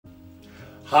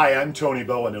Hi, I'm Tony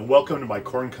Bowen and welcome to my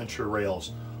Corn Country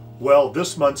Rails. Well,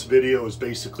 this month's video is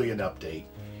basically an update.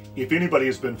 If anybody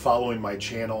has been following my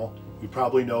channel, you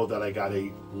probably know that I got a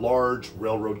large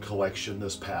railroad collection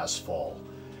this past fall.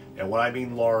 And when I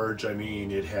mean large, I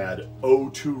mean it had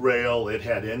O2 rail, it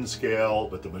had N scale,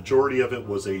 but the majority of it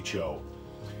was HO.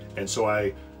 And so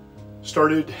I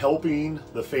started helping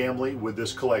the family with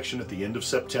this collection at the end of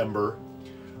September.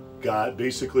 Got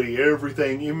basically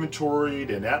everything inventoried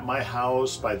and at my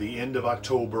house by the end of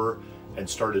October, and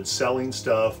started selling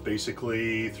stuff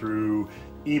basically through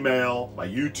email, my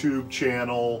YouTube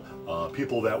channel,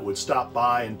 people that would stop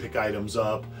by and pick items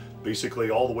up, basically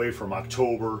all the way from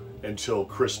October until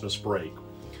Christmas break.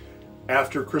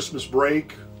 After Christmas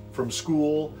break from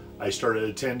school, I started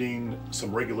attending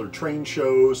some regular train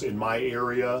shows in my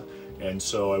area. And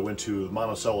so I went to the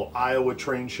Monticello, Iowa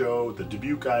train show, the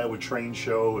Dubuque, Iowa train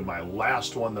show, and my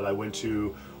last one that I went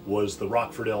to was the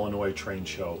Rockford, Illinois train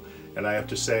show. And I have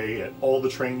to say, at all the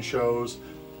train shows,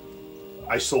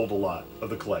 I sold a lot of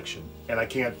the collection. And I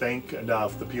can't thank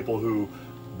enough the people who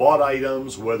bought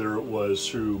items, whether it was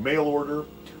through mail order,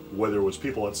 whether it was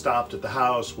people that stopped at the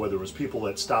house, whether it was people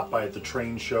that stopped by at the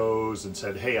train shows and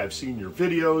said, hey, I've seen your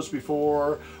videos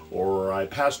before, or I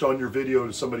passed on your video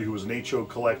to somebody who was an HO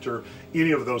collector.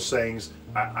 Any of those things,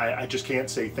 I just can't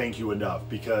say thank you enough,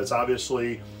 because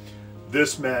obviously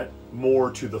this meant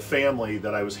more to the family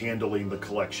that I was handling the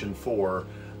collection for,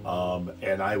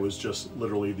 and I was just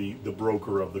literally the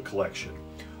broker of the collection.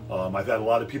 I've had a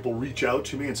lot of people reach out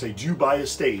to me and say, do you buy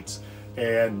estates?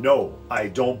 And no, I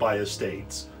don't buy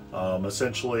estates.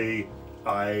 Essentially,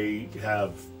 I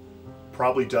have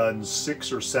probably done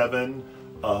 6 or 7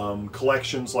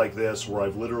 collections like this where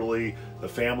I've literally, the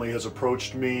family has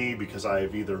approached me because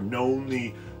I've either known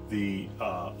the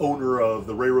owner of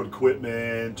the railroad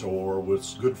equipment or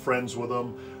was good friends with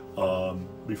them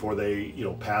before they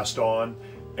passed on,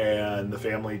 and the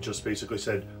family just basically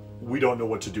said, we don't know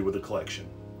what to do with the collection.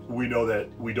 We know that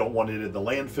we don't want it in the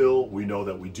landfill. We know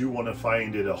that we do want to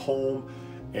find it a home.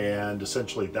 And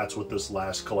essentially that's what this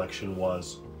last collection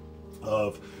was,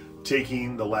 of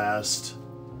taking the last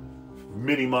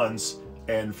many months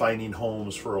and finding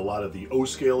homes for a lot of the O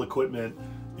scale equipment,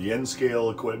 the N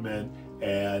scale equipment,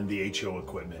 and the HO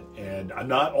equipment. And I'm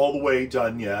not all the way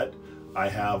done yet. I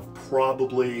have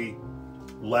probably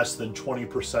less than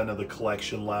 20% of the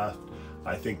collection left.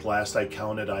 I think last I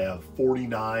counted, I have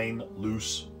 49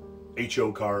 loose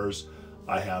HO cars.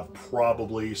 I have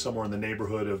probably somewhere in the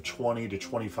neighborhood of 20 to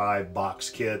 25 box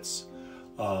kits.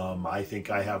 I think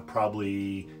I have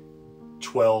probably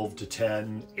 12 to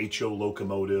 10 HO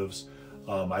locomotives.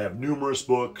 I have numerous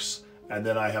books, and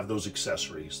then I have those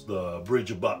accessories, the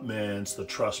bridge abutments, the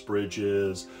truss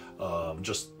bridges,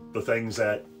 just the things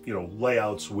that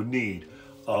layouts would need.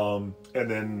 And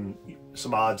then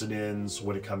some odds and ends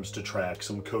when it comes to tracks,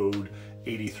 some code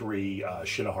 83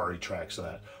 Shinahari tracks and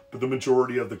that. But the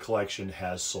majority of the collection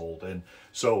has sold. And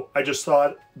so I just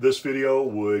thought this video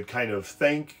would kind of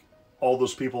thank all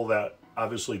those people that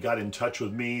obviously got in touch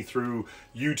with me through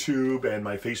YouTube and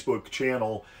my Facebook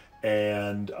channel.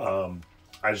 And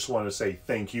I just want to say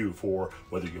thank you for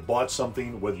whether you bought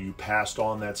something, whether you passed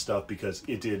on that stuff, because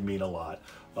it did mean a lot.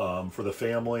 For the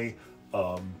family,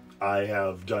 I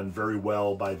have done very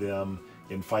well by them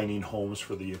in finding homes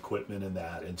for the equipment and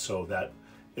that. And so that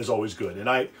is always good. And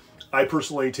I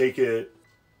personally take it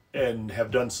and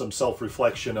have done some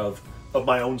self-reflection of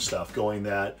my own stuff, going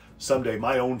that someday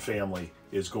my own family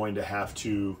is going to have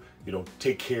to,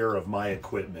 take care of my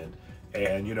equipment.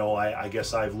 And, I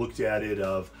guess I've looked at it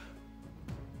of,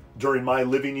 during my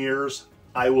living years,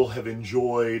 I will have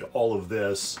enjoyed all of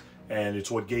this, and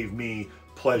it's what gave me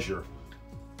pleasure.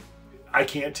 I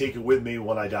can't take it with me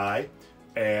when I die,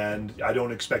 and I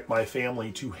don't expect my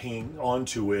family to hang on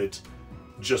to it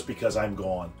just because I'm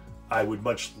gone. I would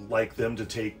much like them to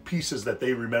take pieces that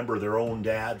they remember their own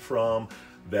dad from,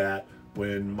 that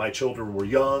when my children were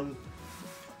young,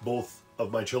 both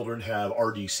of my children have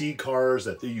RDC cars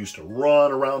that they used to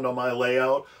run around on my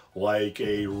layout like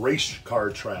a race car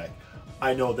track.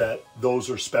 I know that those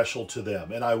are special to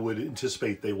them, and I would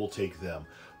anticipate they will take them.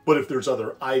 But if there's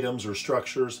other items or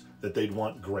structures that they'd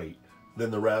want, great. Then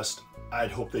the rest,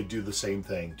 I'd hope they do the same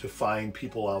thing, to find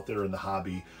people out there in the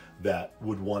hobby that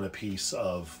would want a piece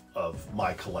of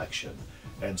my collection.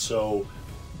 And so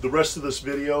the rest of this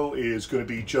video is going to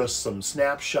be just some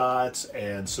snapshots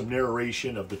and some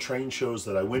narration of the train shows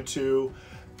that I went to.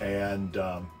 And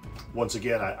once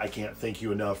again, I can't thank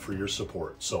you enough for your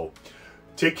support. So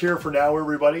take care for now,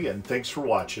 everybody, and thanks for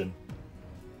watching.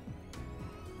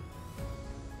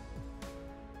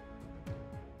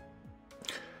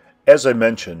 As I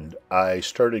mentioned, I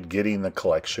started getting the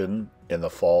collection in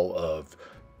the fall of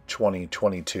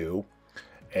 2022,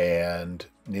 and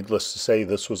needless to say,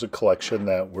 this was a collection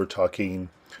that we're talking,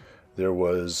 there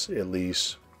was at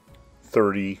least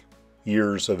 30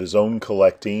 years of his own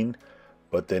collecting,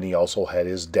 but then he also had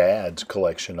his dad's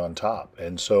collection on top.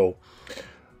 And so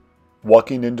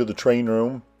walking into the train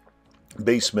room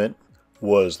basement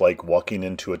was like walking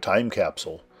into a time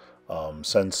capsule.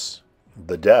 Since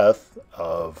the death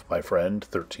of my friend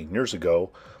 13 years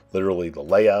ago, literally the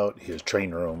layout, his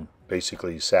train room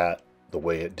basically sat the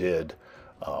way it did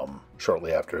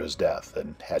shortly after his death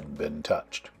and hadn't been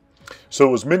touched. So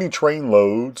it was many train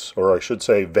loads, or I should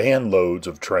say van loads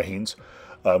of trains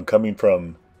coming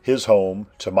from his home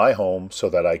to my home so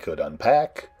that I could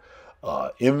unpack,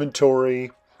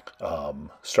 inventory,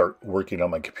 start working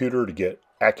on my computer to get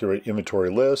accurate inventory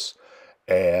lists,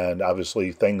 and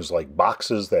obviously things like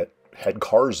boxes that had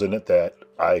cars in it that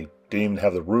I didn't even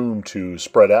have the room to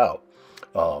spread out.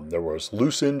 There was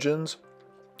loose engines.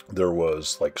 There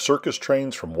was like circus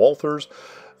trains from Walthers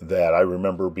that I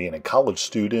remember being a college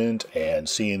student and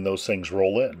seeing those things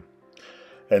roll in.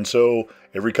 And so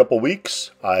every couple of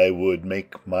weeks I would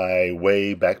make my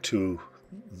way back to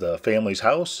the family's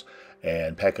house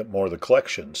and pack up more of the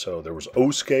collection. So there was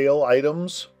O-scale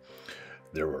items,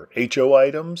 there were HO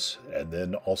items, and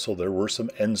then also there were some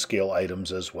N-scale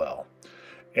items as well.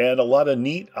 And a lot of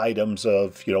neat items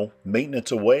of,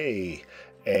 maintenance away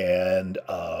and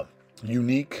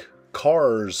unique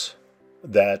cars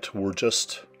that were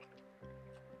just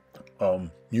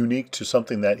unique to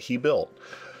something that he built.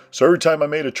 So every time I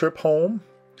made a trip home,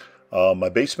 my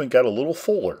basement got a little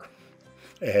fuller.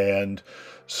 And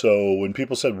so when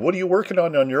people said, "What are you working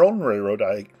on your own railroad?"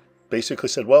 I basically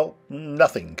said, well,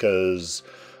 nothing, because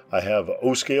I have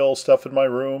O-scale stuff in my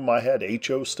room. I had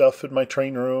HO stuff in my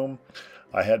train room.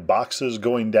 I had boxes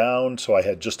going down, so I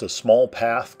had just a small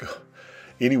path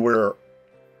anywhere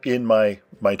in my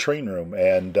train room.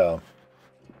 And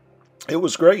it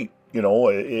was great.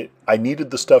 I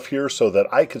needed the stuff here so that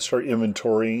I could start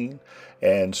inventorying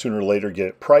and sooner or later get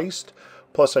it priced.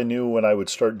 Plus, I knew when I would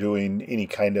start doing any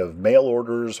kind of mail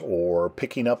orders or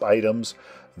picking up items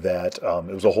that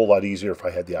it was a whole lot easier if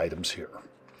I had the items here.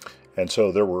 And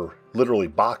so there were literally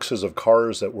boxes of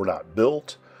cars that were not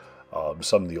built,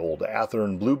 some of the old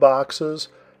Athearn blue boxes,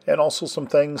 and also some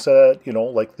things that,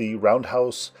 like the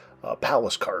Roundhouse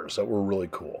Palace cars that were really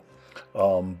cool.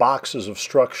 Boxes of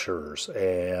structures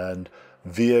and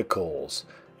vehicles.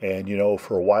 And,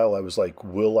 for a while I was like,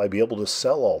 will I be able to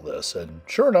sell all this? And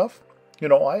sure enough,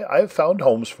 I've found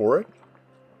homes for it.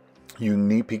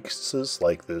 Unique pieces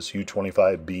like this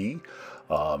U25B.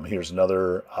 Here's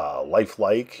another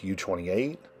lifelike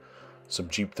U28. Some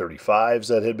Jeep 35s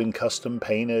that had been custom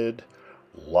painted.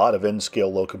 A lot of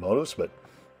N-scale locomotives, but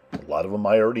a lot of them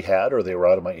I already had or they were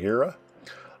out of my era.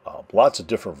 Lots of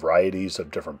different varieties of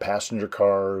different passenger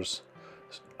cars.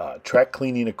 Track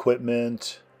cleaning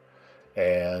equipment.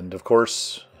 And of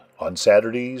course, on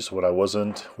Saturdays when I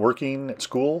wasn't working at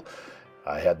school,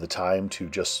 I had the time to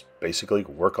just basically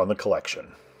work on the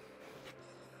collection.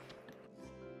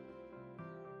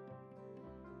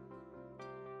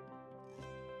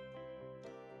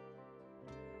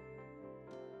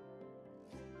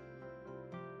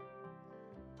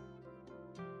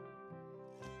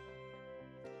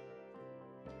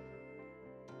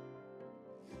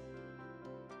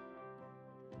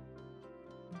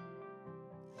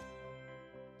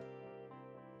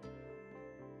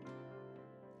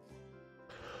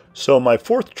 So my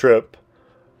fourth trip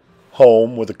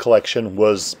home with a collection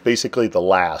was basically the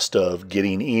last of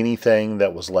getting anything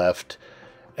that was left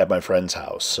at my friend's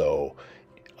house. So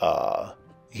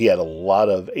he had a lot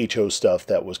of HO stuff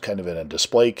that was kind of in a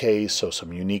display case, so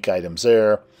some unique items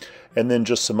there. And then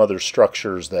just some other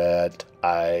structures that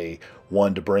I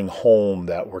wanted to bring home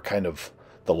that were kind of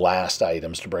the last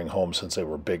items to bring home since they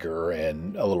were bigger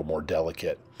and a little more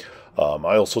delicate.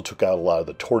 I also took out a lot of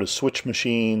the tortoise switch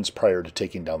machines prior to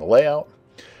taking down the layout.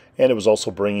 And it was also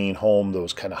bringing home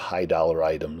those kind of high dollar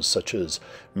items, such as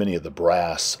many of the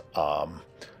brass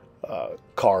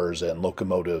cars and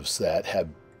locomotives that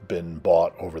had been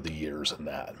bought over the years and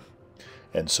that.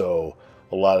 And so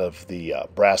a lot of the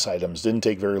brass items didn't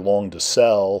take very long to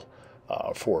sell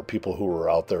for people who were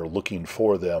out there looking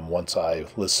for them once I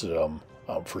listed them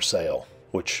for sale,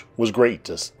 which was great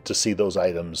to see those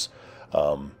items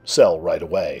sell right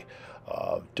away.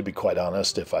 To be quite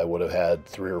honest, if I would have had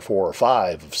 3 or 4 or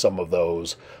 5 of some of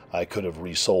those, I could have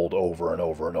resold over and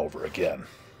over and over again.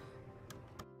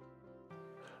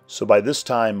 So by this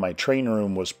time, my train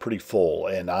room was pretty full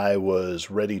and I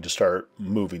was ready to start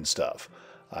moving stuff.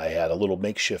 I had a little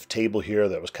makeshift table here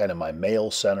that was kind of my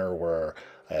mail center where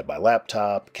I had my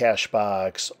laptop, cash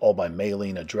box, all my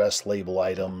mailing address label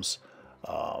items,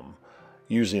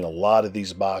 using a lot of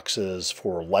these boxes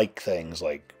for like things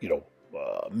like,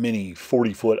 mini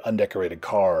 40-foot undecorated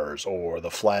cars or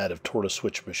the flat of tortoise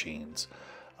switch machines.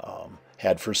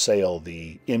 Had for sale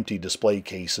the empty display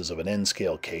cases of an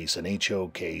N-scale case, an HO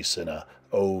case, and a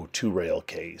O 2-rail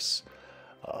case.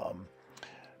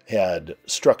 Had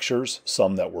structures,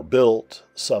 some that were built,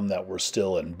 some that were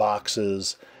still in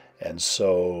boxes, and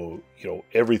so,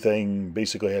 everything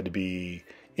basically had to be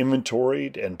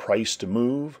inventoried and priced to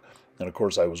move. And of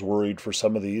course, I was worried for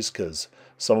some of these because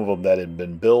some of them that had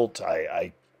been built,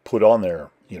 I put on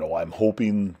there, I'm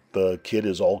hoping the kit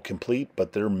is all complete,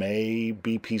 but there may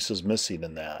be pieces missing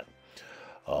in that.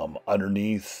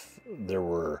 Underneath, there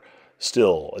were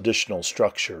still additional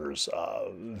structures,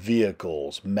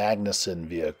 vehicles, Magnuson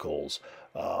vehicles,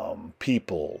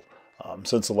 people.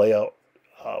 Since the layout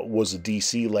was a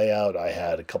DC layout, I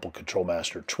had a couple Control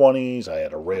Master 20s, I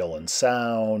had a Rail and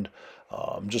Sound,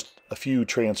 just a few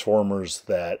Transformers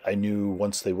that I knew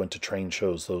once they went to train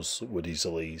shows, those would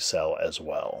easily sell as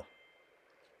well.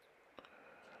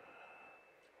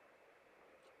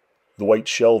 The white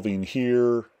shelving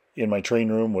here in my train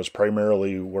room was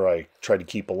primarily where I tried to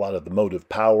keep a lot of the motive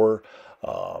power.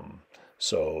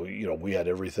 So, we had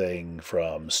everything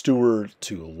from Stewart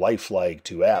to Lifelike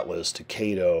to Atlas to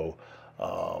Kato,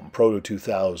 Proto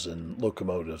 2000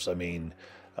 locomotives. And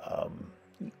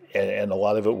a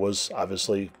lot of it was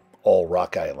obviously all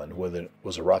Rock Island. When it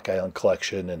was a Rock Island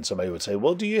collection, and somebody would say,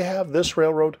 well, do you have this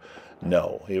railroad?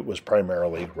 No, it was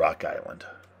primarily Rock Island.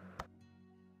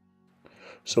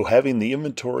 So having the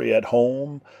inventory at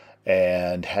home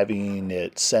and having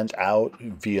it sent out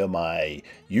via my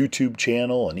YouTube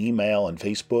channel and email and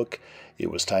Facebook, it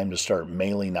was time to start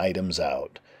mailing items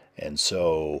out. And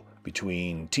so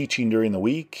between teaching during the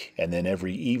week and then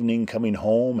every evening coming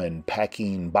home and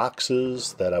packing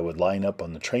boxes that I would line up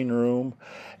on the train room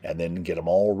and then get them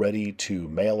all ready to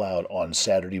mail out on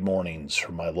Saturday mornings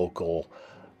from my local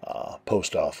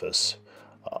post office.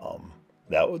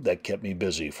 That kept me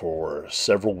busy for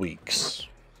several weeks.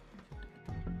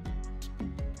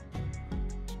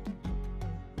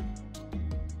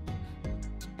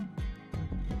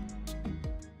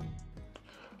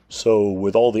 So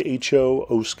with all the HO,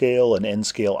 O-scale, and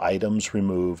N-scale items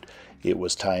removed, it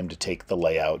was time to take the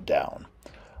layout down.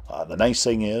 The nice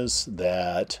thing is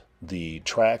that the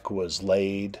track was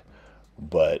laid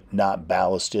but not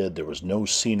ballasted. There was no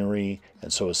scenery,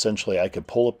 and so essentially I could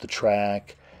pull up the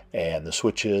track and the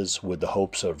switches with the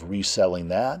hopes of reselling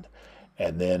that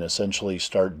and then essentially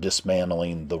start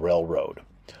dismantling the railroad.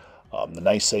 The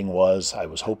nice thing was I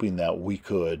was hoping that we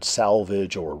could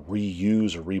salvage or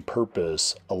reuse or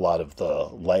repurpose a lot of the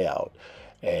layout.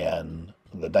 And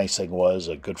the nice thing was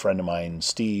a good friend of mine,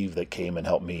 Steve, that came and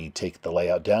helped me take the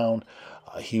layout down.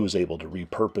 He was able to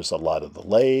repurpose a lot of the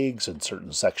legs and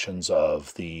certain sections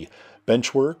of the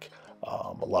benchwork.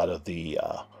 A lot of the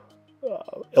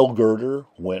L girder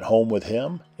went home with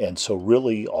him. And so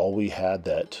really all we had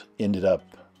that ended up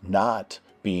not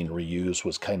being reused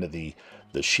was kind of the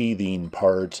sheathing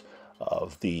part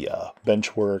of the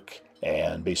benchwork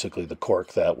and basically the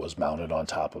cork that was mounted on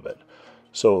top of it.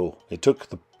 So it took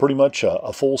pretty much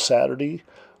a full Saturday,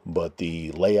 but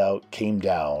the layout came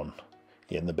down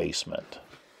in the basement.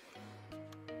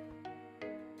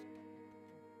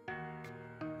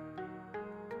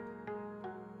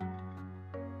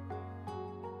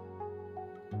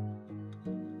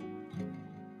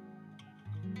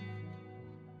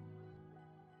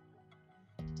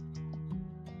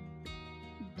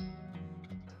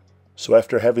 So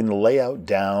after having the layout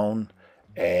down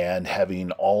and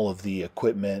having all of the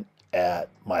equipment at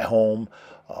my home,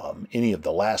 any of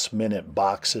the last minute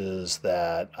boxes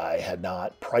that I had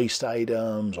not priced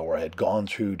items or had gone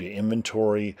through to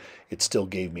inventory, it still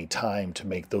gave me time to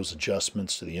make those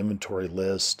adjustments to the inventory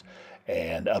list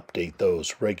and update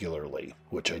those regularly,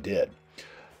 which I did.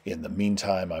 In the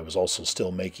meantime, I was also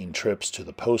still making trips to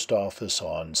the post office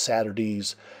on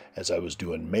Saturdays as I was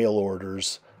doing mail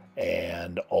orders,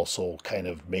 and also kind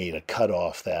of made a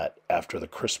cutoff that after the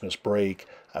Christmas break,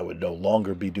 I would no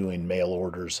longer be doing mail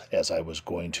orders as I was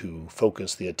going to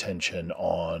focus the attention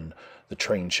on the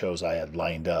train shows I had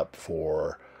lined up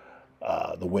for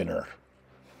the winter.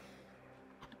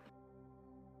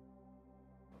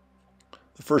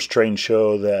 The first train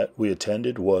show that we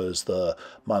attended was the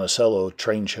Monticello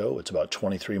train show. It's about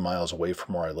 23 miles away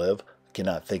from where I live.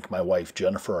 Cannot thank my wife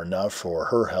Jennifer enough for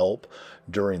her help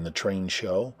during the train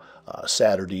show.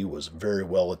 Saturday was very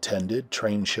well attended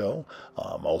train show.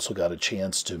 Also got a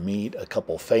chance to meet a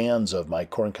couple fans of my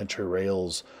Corn Country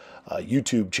Rails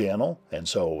YouTube channel, and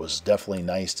so it was definitely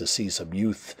nice to see some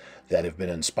youth that have been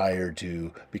inspired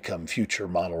to become future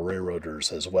model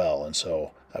railroaders as well, and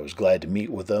so I was glad to meet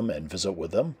with them and visit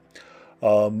with them.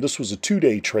 This was a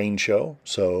 2-day train show,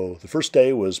 so the first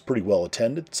day was pretty well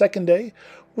attended. Second day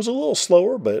was a little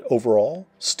slower, but overall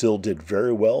still did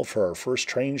very well for our first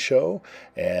train show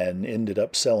and ended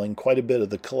up selling quite a bit of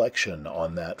the collection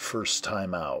on that first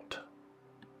time out.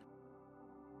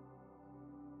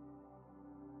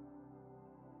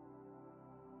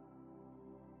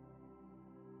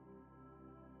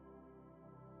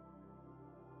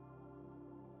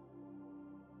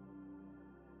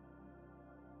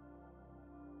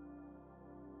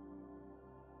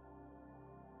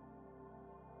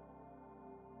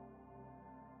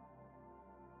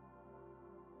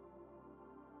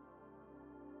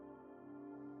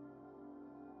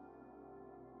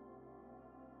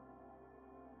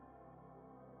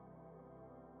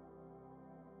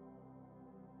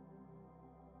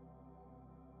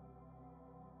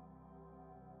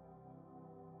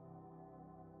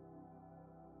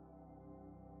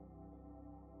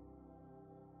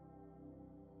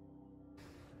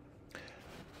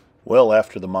 Well,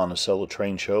 after the Monticello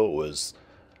train show, it was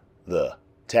the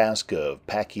task of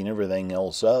packing everything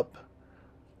else up,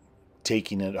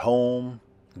 taking it home,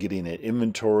 getting it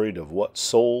inventoried of what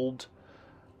sold,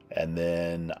 and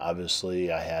then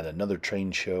obviously I had another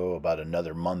train show about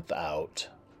another month out.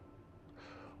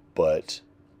 But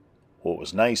what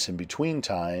was nice in between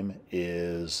time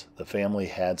is the family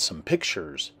had some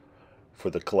pictures for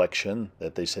the collection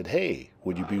that they said, hey,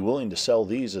 would you be willing to sell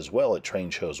these as well at train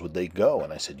shows? Would they go?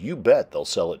 And I said, you bet they'll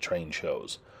sell at train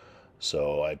shows.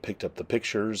 So I picked up the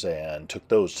pictures and took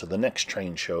those to the next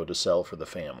train show to sell for the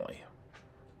family.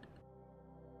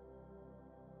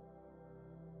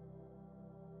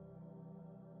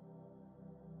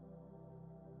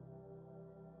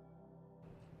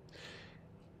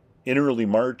 In early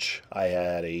March, I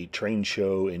had a train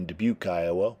show in Dubuque,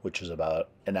 Iowa, which is about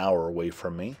an hour away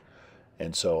from me.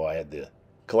 And so I had the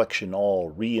collection all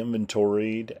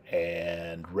re-inventoried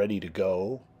and ready to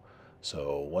go.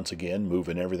 So once again,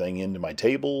 moving everything into my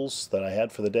tables that I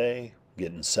had for the day,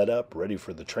 getting set up, ready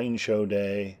for the train show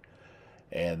day.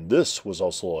 And this was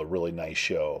also a really nice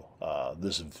show.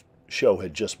 This show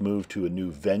had just moved to a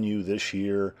new venue this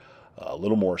year, a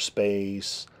little more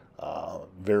space,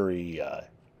 very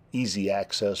easy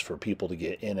access for people to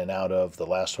get in and out of. The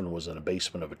last one was in a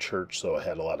basement of a church, so it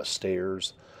had a lot of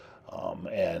stairs.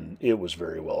 And it was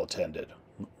very well attended.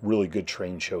 Really good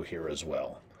train show here as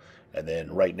well. And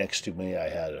then right next to me, I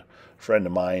had a friend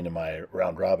of mine in my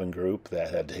round robin group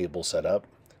that had the table set up.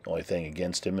 The only thing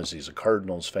against him is he's a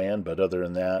Cardinals fan, but other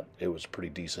than that, it was a pretty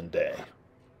decent day.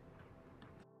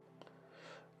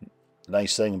 The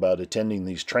nice thing about attending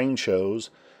these train shows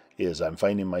is I'm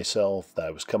finding myself that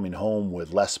I was coming home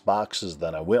with less boxes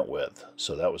than I went with.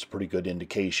 So that was a pretty good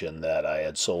indication that I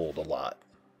had sold a lot.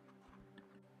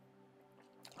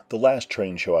 The last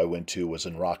train show I went to was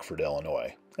in Rockford,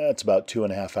 Illinois. That's about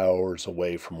 2.5 hours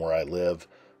away from where I live,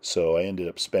 so I ended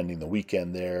up spending the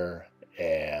weekend there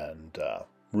and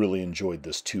really enjoyed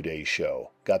this 2-day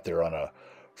show. Got there on a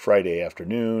Friday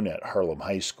afternoon at Harlem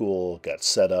High School, got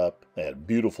set up. They had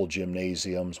beautiful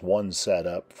gymnasiums, one set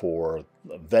up for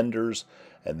vendors,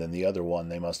 and then the other one,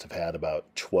 they must have had about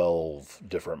 12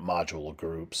 different module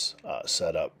groups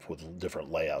set up with different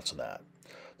layouts and that.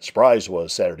 The surprise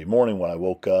was Saturday morning when I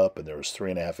woke up and there was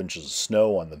 3.5 inches of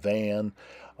snow on the van,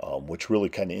 which really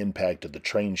kind of impacted the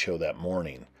train show that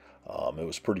morning. It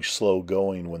was pretty slow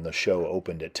going when the show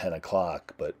opened at 10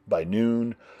 o'clock, but by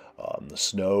noon, the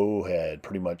snow had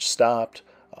pretty much stopped,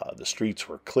 the streets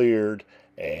were cleared,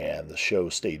 and the show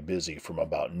stayed busy from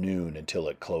about noon until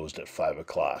it closed at 5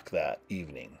 o'clock that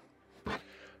evening.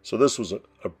 So this was a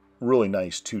really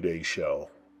nice 2-day show.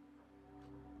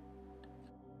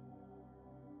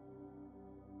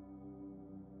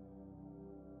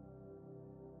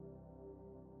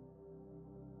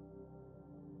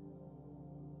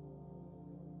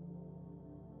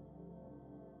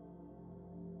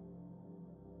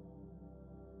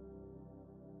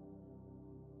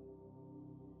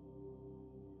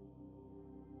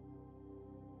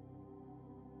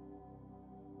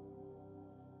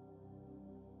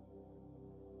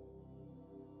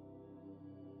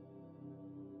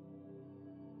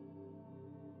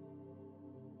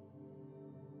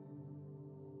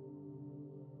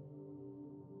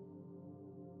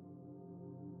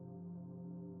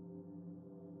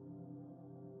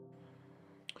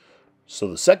 So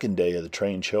the second day of the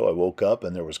train show, I woke up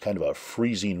and there was kind of a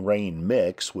freezing rain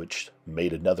mix, which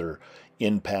made another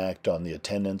impact on the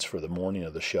attendance for the morning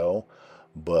of the show.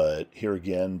 But here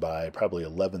again, by probably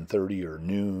 11:30 or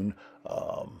noon,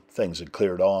 things had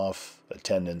cleared off,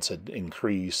 attendance had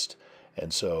increased,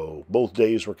 and so both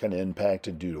days were kind of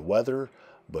impacted due to weather,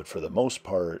 but for the most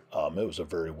part, it was a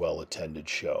very well-attended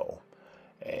show.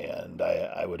 And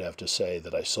I would have to say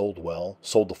that I sold well.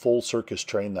 Sold the full circus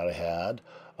train that I had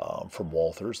from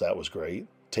Walthers. That was great.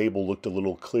 Table looked a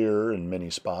little clearer in many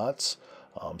spots,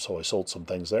 so I sold some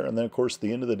things there. And then, of course, at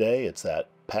the end of the day, it's that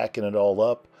packing it all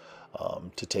up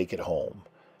to take it home.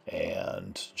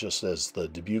 And just as the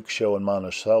Dubuque show and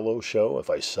Monticello show,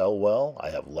 if I sell well, I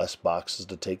have less boxes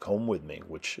to take home with me,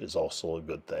 which is also a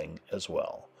good thing as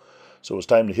well. So it was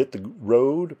time to hit the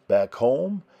road back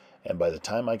home. And by the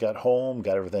time I got home,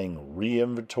 got everything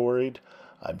re-inventoried,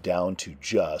 I'm down to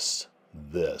just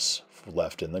this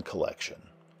left in the collection.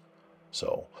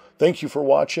 So thank you for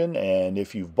watching, and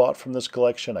if you've bought from this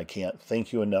collection, I can't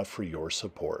thank you enough for your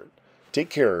support. Take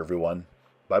care, everyone.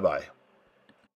 Bye-bye.